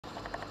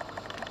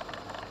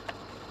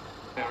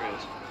There he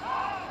is.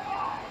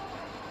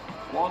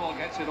 Waddle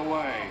gets it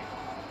away.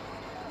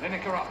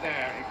 Lineker up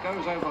there. It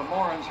goes over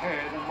Moran's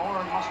head, and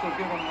Moran must have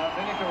given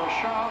Lineker a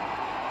shove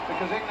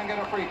because England get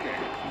a free kick.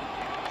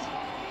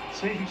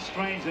 Seems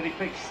strange that he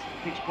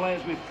picks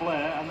players with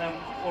flair, and then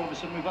all of a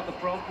sudden we've got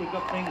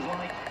things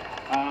like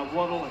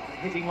Waddle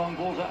hitting long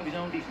balls out of his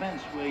own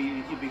defence, where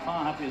you'd be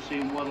far happier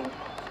seeing Waddle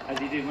as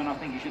he did when I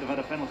think he should have had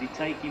a penalty,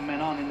 taking men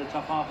on in the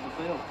top half of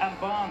the field, and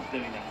Barnes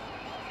doing it.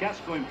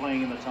 Gascoigne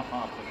playing in the top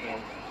half of the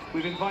field.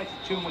 We've invited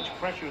too much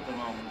pressure at the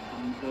moment,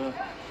 and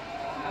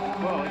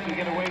well, if we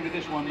get away with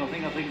this 1-0, I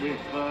think we've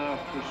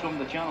summed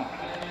the channel.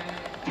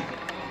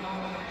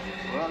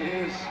 Well,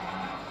 here's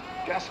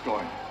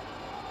Gascoigne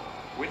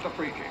with the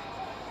free kick.